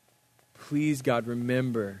 Please, God,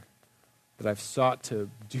 remember that I've sought to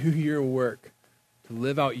do your work, to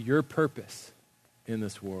live out your purpose in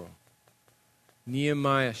this world.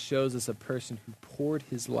 Nehemiah shows us a person who poured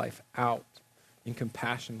his life out in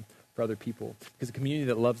compassion for other people. Because a community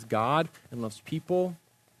that loves God and loves people,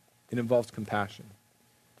 it involves compassion.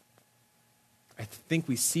 I think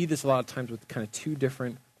we see this a lot of times with kind of two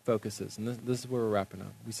different focuses. And this is where we're wrapping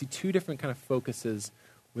up. We see two different kind of focuses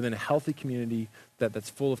within a healthy community that's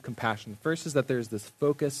full of compassion. First is that there's this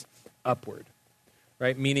focus upward.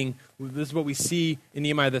 Right? Meaning, this is what we see in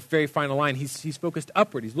Nehemiah, the very final line. He's focused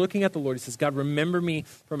upward. He's looking at the Lord. He says, God, remember me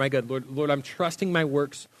for my good. Lord, I'm trusting my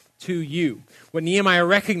works to you. What Nehemiah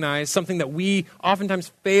recognized, something that we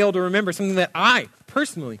oftentimes fail to remember, something that I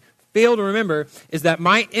personally fail to remember, is that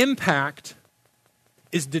my impact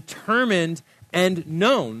is determined and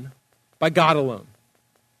known by God alone.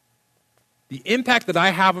 The impact that I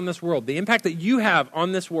have on this world, the impact that you have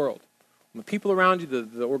on this world, the people around you,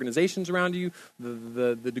 the organizations around you,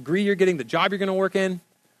 the degree you're getting, the job you're going to work in,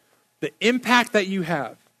 the impact that you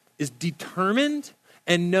have is determined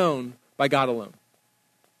and known by God alone.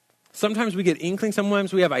 Sometimes we get inklings,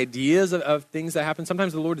 sometimes we have ideas of things that happen.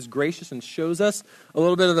 Sometimes the Lord is gracious and shows us a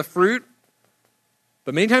little bit of the fruit,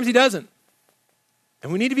 but many times he doesn't.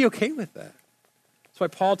 And we need to be okay with that. That's why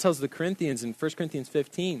Paul tells the Corinthians in 1 Corinthians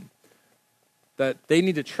 15, that they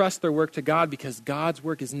need to trust their work to God because God's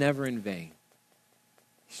work is never in vain.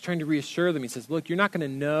 He's trying to reassure them. He says, look, you're not going to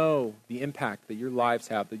know the impact that your lives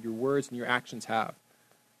have, that your words and your actions have.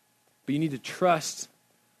 But you need to trust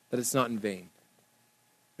that it's not in vain.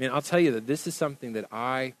 Man, I'll tell you that this is something that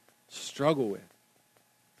I struggle with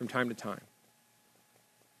from time to time.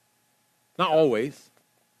 Not always,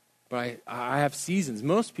 but I have seasons.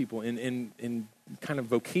 Most people in kind of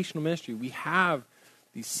vocational ministry, we have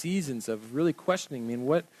these seasons of really questioning, man,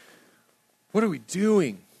 what are we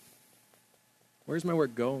doing? Where's my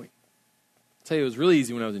work going? I'll tell you, it was really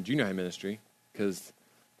easy when I was in junior high ministry because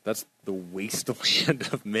that's the wasteland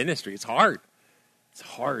of ministry. It's hard. It's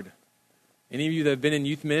hard. Any of you that have been in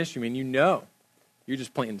youth ministry, man, you know. You're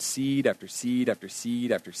just planting seed after seed after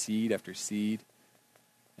seed after seed after seed.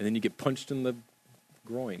 And then you get punched in the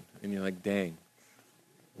groin and you're like, dang,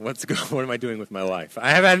 what am I doing with my life? I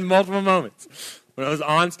have had multiple moments when I was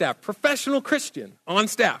on staff, professional Christian, on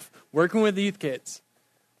staff, working with the youth kids,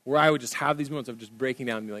 where I would just have these moments of just breaking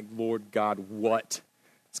down and be like, Lord God, what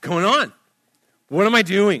is going on? What am I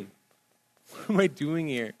doing? What am I doing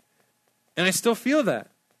here? And I still feel that.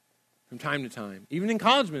 from time to time, even in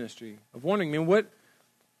college ministry, of wondering, man, what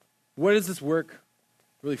is this work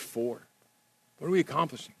really for? What are we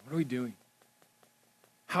accomplishing? What are we doing?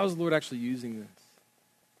 How is the Lord actually using this?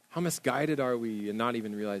 How misguided are we in not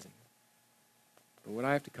even realizing it? But what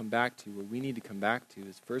I have to come back to, what we need to come back to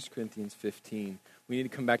is 1 Corinthians 15. We need to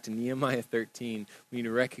come back to Nehemiah 13. We need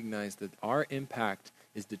to recognize that our impact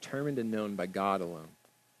is determined and known by God alone.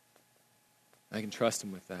 I can trust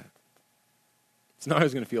him with that. It's not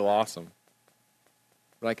always going to feel awesome,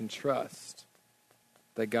 but I can trust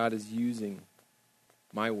that God is using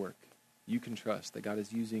my work. You can trust that God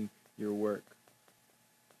is using your work.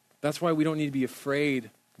 That's why we don't need to be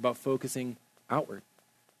afraid about focusing outward.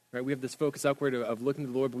 Right? We have this focus upward of looking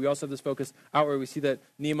to the Lord, but we also have this focus outward. We see that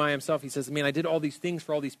Nehemiah himself, he says, man, I did all these things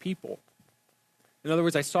for all these people. In other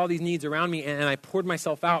words, I saw these needs around me, and I poured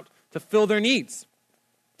myself out to fill their needs,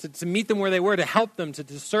 to meet them where they were, to help them,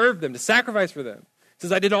 to serve them, to sacrifice for them. He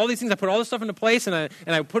says, I did all these things. I put all this stuff into place, and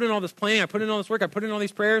I put in all this planning. I put in all this work. I put in all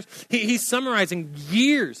these prayers. He's summarizing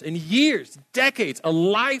years and years, decades, a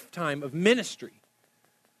lifetime of ministry.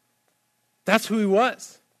 That's who he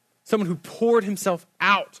was. Someone who poured himself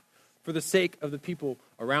out for the sake of the people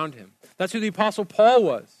around him. That's who the Apostle Paul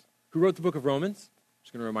was, who wrote the book of Romans. I'm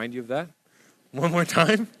just going to remind you of that one more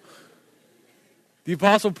time. The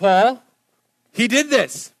Apostle Paul, he did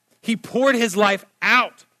this. He poured his life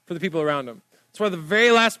out for the people around him. That's why the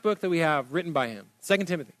very last book that we have written by him, 2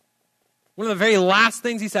 Timothy, one of the very last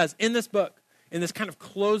things he says in this book, in this kind of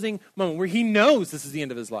closing moment where he knows this is the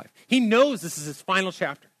end of his life. He knows this is his final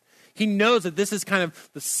chapter. He knows that this is kind of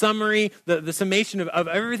the summary, the summation of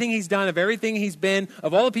everything he's done, of everything he's been,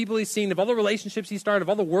 of all the people he's seen, of all the relationships he's started, of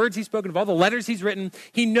all the words he's spoken, of all the letters he's written.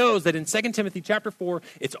 He knows that in 2 Timothy chapter 4,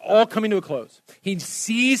 it's all coming to a close. He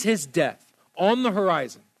sees his death on the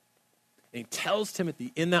horizon. And he tells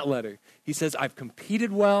Timothy in that letter, he says, I've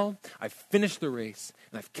competed well, I've finished the race,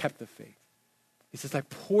 and I've kept the faith. He says, I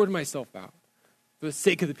poured myself out for the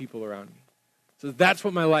sake of the people around me. So that's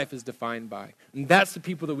what my life is defined by. And that's the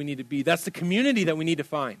people that we need to be. That's the community that we need to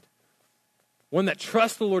find. One that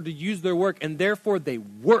trusts the Lord to use their work, and therefore they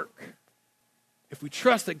work. If we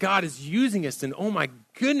trust that God is using us, then oh my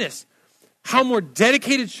goodness, how more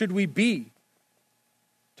dedicated should we be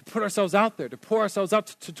to put ourselves out there, to pour ourselves out,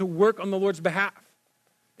 to work on the Lord's behalf.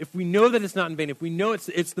 If we know that it's not in vain, if we know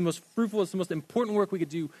it's the most fruitful, it's the most important work we could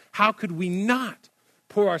do, how could we not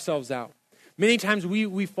pour ourselves out? Many times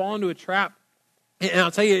we fall into a trap, and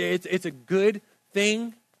I'll tell you, it's a good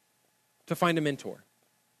thing to find a mentor.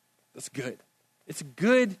 That's good. It's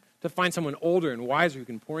good to find someone older and wiser who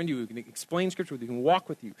can pour into you, who can explain Scripture with you, who can walk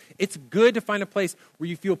with you. It's good to find a place where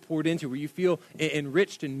you feel poured into, where you feel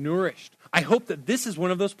enriched and nourished. I hope that this is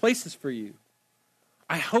one of those places for you.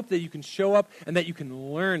 I hope that you can show up and that you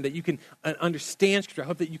can learn, that you can understand Scripture. I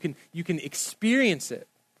hope that you can experience it.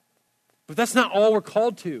 But that's not all we're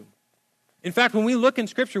called to. In fact, when we look in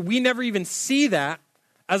Scripture, we never even see that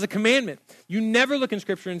as a commandment. You never look in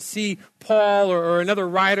Scripture and see Paul or another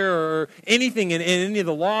writer or anything in any of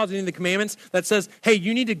the laws, any of the commandments that says, hey,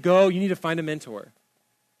 you need to go, you need to find a mentor.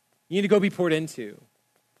 You need to go be poured into.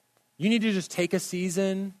 You need to just take a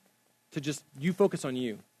season to just, you focus on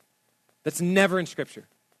you. That's never in Scripture.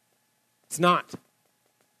 It's not.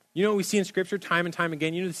 You know what we see in Scripture time and time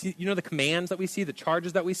again? You know the commands that we see, the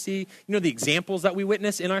charges that we see, you know the examples that we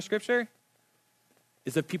witness in our Scripture?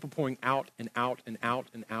 Is of people pouring out and out and out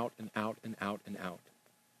and out and out and out and out.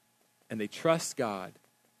 And they trust God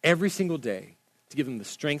every single day to give them the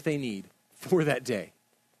strength they need for that day.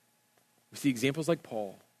 We see examples like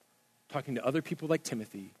Paul talking to other people like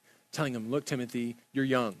Timothy, telling him, look, Timothy, you're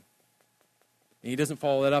young. And he doesn't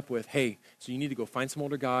follow that up with, hey, so you need to go find some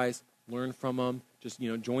older guys, learn from them, just,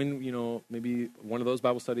 join, maybe one of those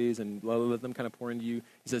Bible studies and let them kind of pour into you.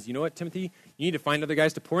 He says, you know what, Timothy, you need to find other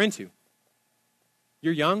guys to pour into.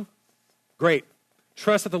 You're young? Great.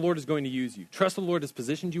 Trust that the Lord is going to use you. Trust the Lord has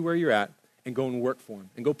positioned you where you're at, and go and work for him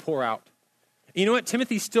and go pour out. And you know what?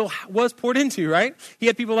 Timothy still was poured into, right? He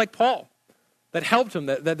had people like Paul that helped him,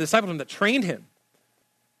 that discipled him, that trained him.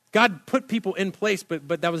 God put people in place,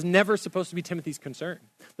 but that was never supposed to be Timothy's concern.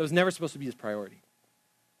 That was never supposed to be his priority.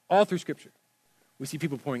 All through Scripture, we see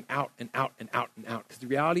people pouring out and out and out and out. Because the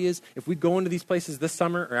reality is, if we go into these places this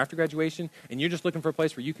summer or after graduation, and you're just looking for a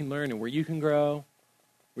place where you can learn and where you can grow,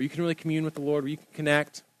 where you can really commune with the Lord, where you can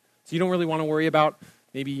connect. So you don't really want to worry about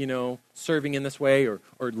maybe, serving in this way or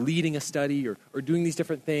leading a study or doing these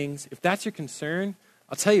different things. If that's your concern,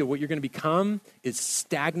 I'll tell you, what you're going to become is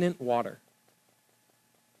stagnant water.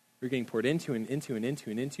 You're getting poured into and into and into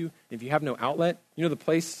and into. And if you have no outlet, the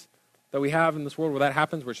place that we have in this world where that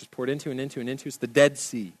happens, where it's just poured into and into and into, it's the Dead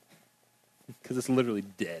Sea. Because it's literally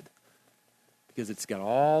dead. because it's got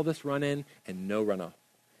all this run in and no runoff.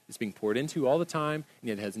 It's being poured into all the time, and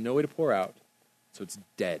yet it has no way to pour out, so it's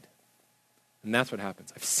dead. And that's what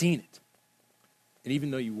happens. I've seen it. And even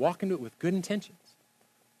though you walk into it with good intentions,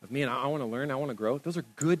 of man, I want to learn, I want to grow, those are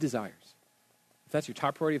good desires. If that's your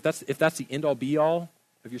top priority, if that's the end-all, be-all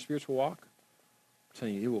of your spiritual walk, I'm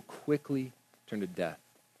telling you, it will quickly turn to death.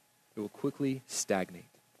 It will quickly stagnate.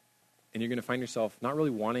 And you're going to find yourself not really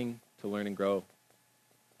wanting to learn and grow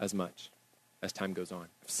as much as time goes on.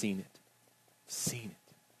 I've seen it. Seen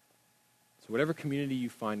it. So whatever community you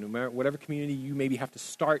find, no matter whatever community you maybe have to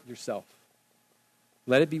start yourself,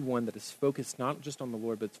 let it be one that is focused not just on the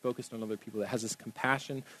Lord, but it's focused on other people, that has this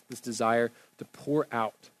compassion, this desire to pour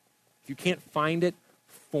out. If you can't find it,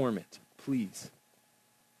 form it, please.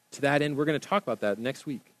 To that end, we're going to talk about that next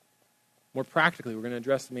week. More practically, we're going to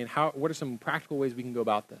address, what are some practical ways we can go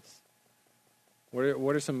about this?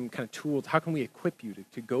 What are some kind of tools? How can we equip you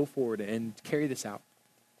to go forward and carry this out?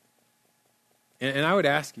 And I would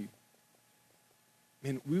ask you,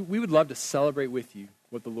 we would love to celebrate with you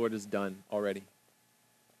what the Lord has done already.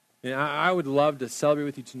 And I would love to celebrate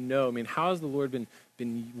with you to know, how has the Lord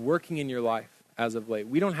been working in your life as of late?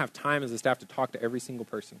 We don't have time as a staff to talk to every single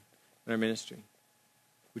person in our ministry,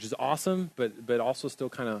 which is awesome, but also still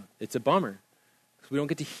kind of, it's a bummer, because we don't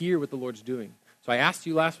get to hear what the Lord's doing. So I asked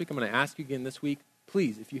you last week, I'm going to ask you again this week.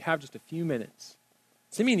 Please, if you have just a few minutes,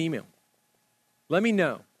 send me an email. Let me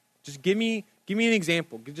know. Just give me an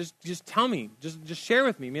example. Just tell me. Just share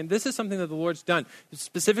with me. This is something that the Lord's done.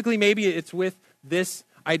 Specifically, maybe it's with this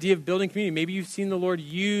idea of building community. Maybe you've seen the Lord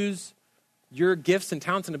use your gifts and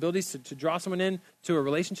talents and abilities to draw someone in to a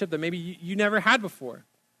relationship that maybe you never had before.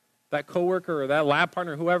 That coworker or that lab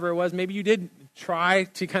partner, whoever it was, maybe you did try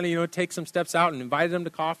to kind of, take some steps out and invited them to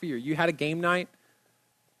coffee, or you had a game night.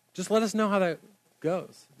 Just let us know how that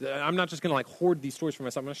goes. I'm not just going to hoard these stories for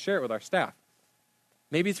myself. I'm going to share it with our staff.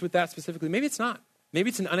 Maybe it's with that specifically. Maybe it's not. Maybe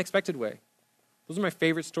it's an unexpected way. Those are my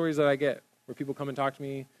favorite stories that I get, where people come and talk to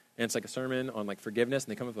me, and it's like a sermon on forgiveness,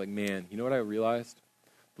 and they come up man, you know what I realized?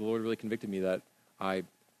 The Lord really convicted me that I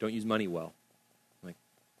don't use money well. I'm like,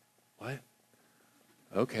 what?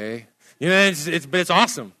 Okay. But it's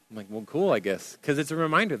awesome. I'm like, well, cool, I guess. Because it's a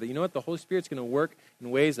reminder that, the Holy Spirit's going to work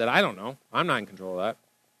in ways that I don't know. I'm not in control of that.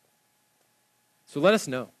 So let us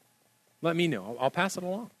know. Let me know. I'll pass it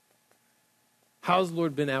along. How's the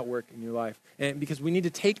Lord been at work in your life? And because we need to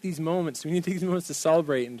take these moments, to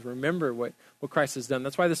celebrate and to remember what Christ has done.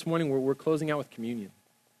 That's why this morning we're closing out with communion.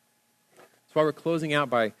 That's why we're closing out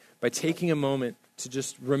by taking a moment to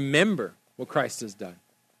just remember what Christ has done.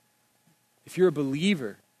 If you're a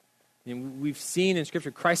believer, we've seen in Scripture,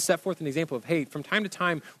 Christ set forth an example of, hey, from time to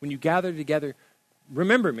time, when you gather together,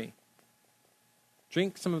 remember me.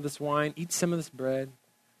 Drink some of this wine, eat some of this bread.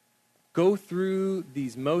 Go through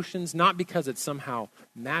these motions, not because it's somehow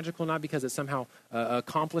magical, not because it somehow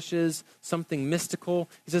accomplishes something mystical.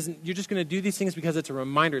 He says, you're just going to do these things because it's a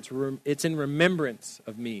reminder. It's in remembrance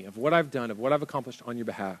of me, of what I've done, of what I've accomplished on your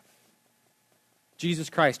behalf. Jesus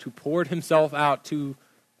Christ, who poured himself out to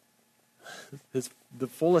the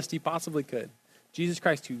fullest he possibly could. Jesus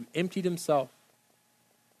Christ, who emptied himself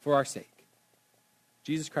for our sake.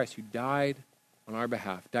 Jesus Christ, who died on our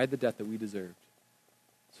behalf, died the death that we deserved,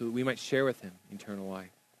 so that we might share with him eternal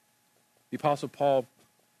life. The Apostle Paul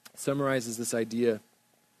summarizes this idea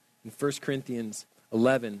in 1 Corinthians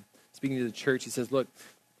 11. Speaking to the church, he says, look,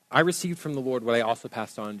 I received from the Lord what I also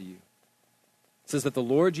passed on to you. It says that the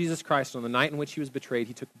Lord Jesus Christ, on the night in which he was betrayed,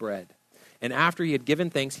 he took bread. And after he had given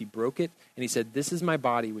thanks, he broke it, and he said, this is my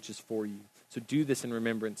body, which is for you. So do this in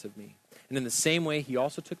remembrance of me. And in the same way, he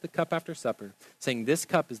also took the cup after supper, saying, this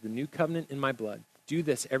cup is the new covenant in my blood. Do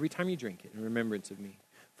this every time you drink it in remembrance of me.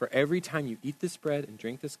 For every time you eat this bread and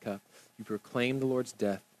drink this cup, you proclaim the Lord's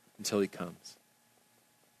death until he comes.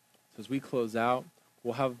 So as we close out,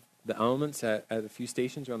 we'll have the elements at a few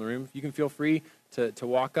stations around the room. You can feel free to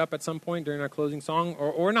walk up at some point during our closing song,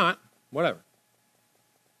 or not, whatever.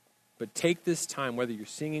 But take this time, whether you're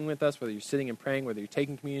singing with us, whether you're sitting and praying, whether you're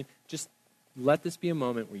taking communion, just let this be a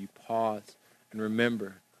moment where you pause and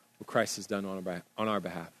remember what Christ has done on our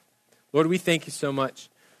behalf. Lord, we thank you so much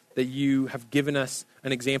that you have given us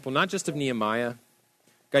an example, not just of Nehemiah.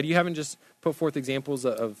 God, you haven't just put forth examples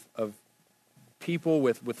of people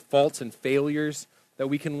with faults and failures that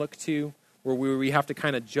we can look to, where we have to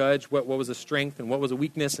kind of judge what was a strength and what was a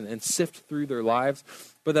weakness and sift through their lives.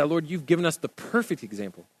 But that, Lord, you've given us the perfect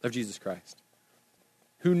example of Jesus Christ,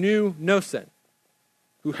 who knew no sin,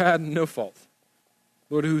 who had no fault.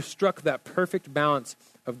 Lord, who struck that perfect balance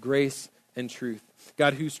of grace and truth.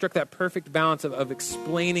 God, who struck that perfect balance of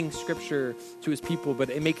explaining Scripture to his people, but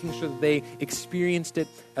making sure that they experienced it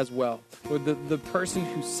as well. Lord, the person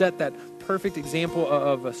who set that perfect example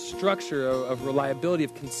of a structure, of reliability,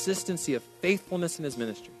 of consistency, of faithfulness in his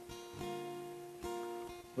ministry.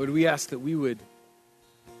 Lord, we ask that we would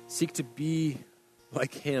seek to be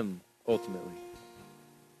like him ultimately.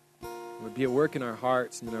 Lord, be at work in our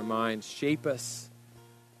hearts and in our minds. Shape us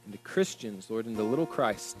into Christians, Lord, into little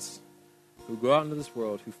Christs who go out into this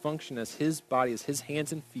world, who function as his body, as his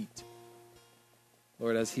hands and feet,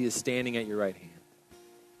 Lord, as he is standing at your right hand.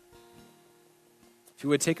 If you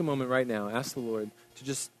would take a moment right now, ask the Lord to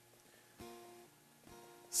just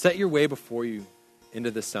set your way before you into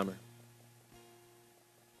this summer.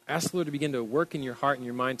 Ask the Lord to begin to work in your heart and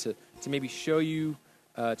your mind to maybe show you,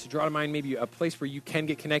 to draw to mind maybe a place where you can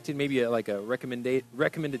get connected, maybe like a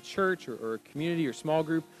recommended church or a community or small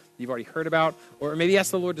group that you've already heard about. Or maybe ask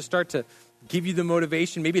the Lord to start to give you the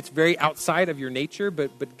motivation. Maybe it's very outside of your nature,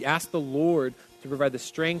 but ask the Lord to provide the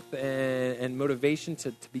strength and motivation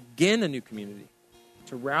to begin a new community,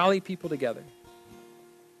 to rally people together,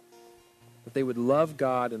 that they would love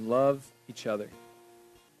God and love each other.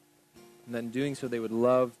 And then in doing so, they would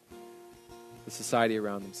love the society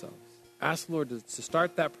around themselves. Ask the Lord to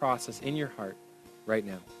start that process in your heart right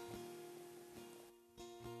now.